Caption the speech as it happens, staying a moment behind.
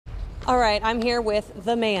All right, I'm here with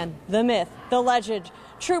the man, the myth, the legend,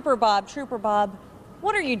 Trooper Bob. Trooper Bob,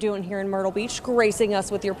 what are you doing here in Myrtle Beach, gracing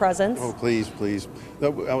us with your presence? Oh, please, please.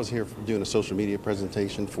 No, I was here doing a social media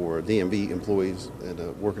presentation for DMV employees and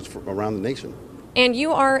workers around the nation. And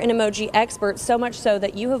you are an emoji expert, so much so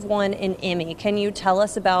that you have won an Emmy. Can you tell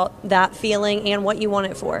us about that feeling and what you won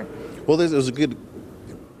it for? Well, there was a good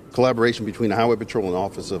collaboration between the Highway Patrol and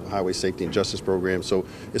Office of Highway Safety and Justice Program. So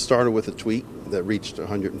it started with a tweet that reached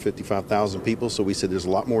 155,000 people. So we said there's a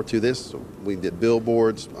lot more to this. So we did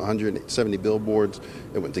billboards, 170 billboards.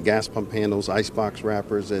 It went to gas pump handles, icebox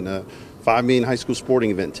wrappers, and 5 million high school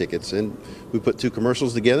sporting event tickets. And we put 2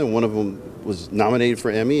 commercials together, and one of them was nominated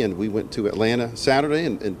for Emmy. And we went to Atlanta Saturday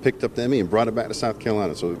and picked up the Emmy and brought it back to South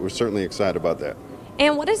Carolina. So we're certainly excited about that.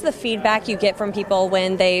 And what is the feedback you get from people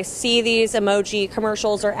when they see these emoji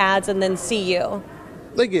commercials or ads and then see you?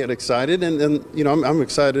 They get excited, and you know, I'm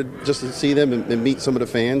excited just to see them and meet some of the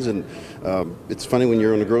fans. And it's funny when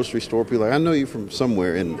you're in a grocery store, people are like, I know you from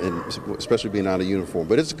somewhere, and especially being out of uniform.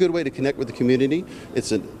 But it's a good way to connect with the community.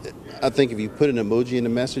 I think if you put an emoji in the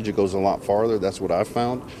message, it goes a lot farther. That's what I've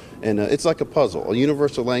found. And it's like a puzzle, a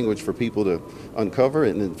universal language for people to uncover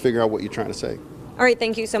and then figure out what you're trying to say. All right,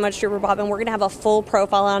 thank you so much, Trooper Bob, and we're going to have a full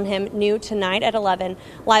profile on him new tonight at 11,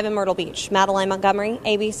 live in Myrtle Beach. Madeline Montgomery,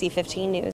 ABC 15 News.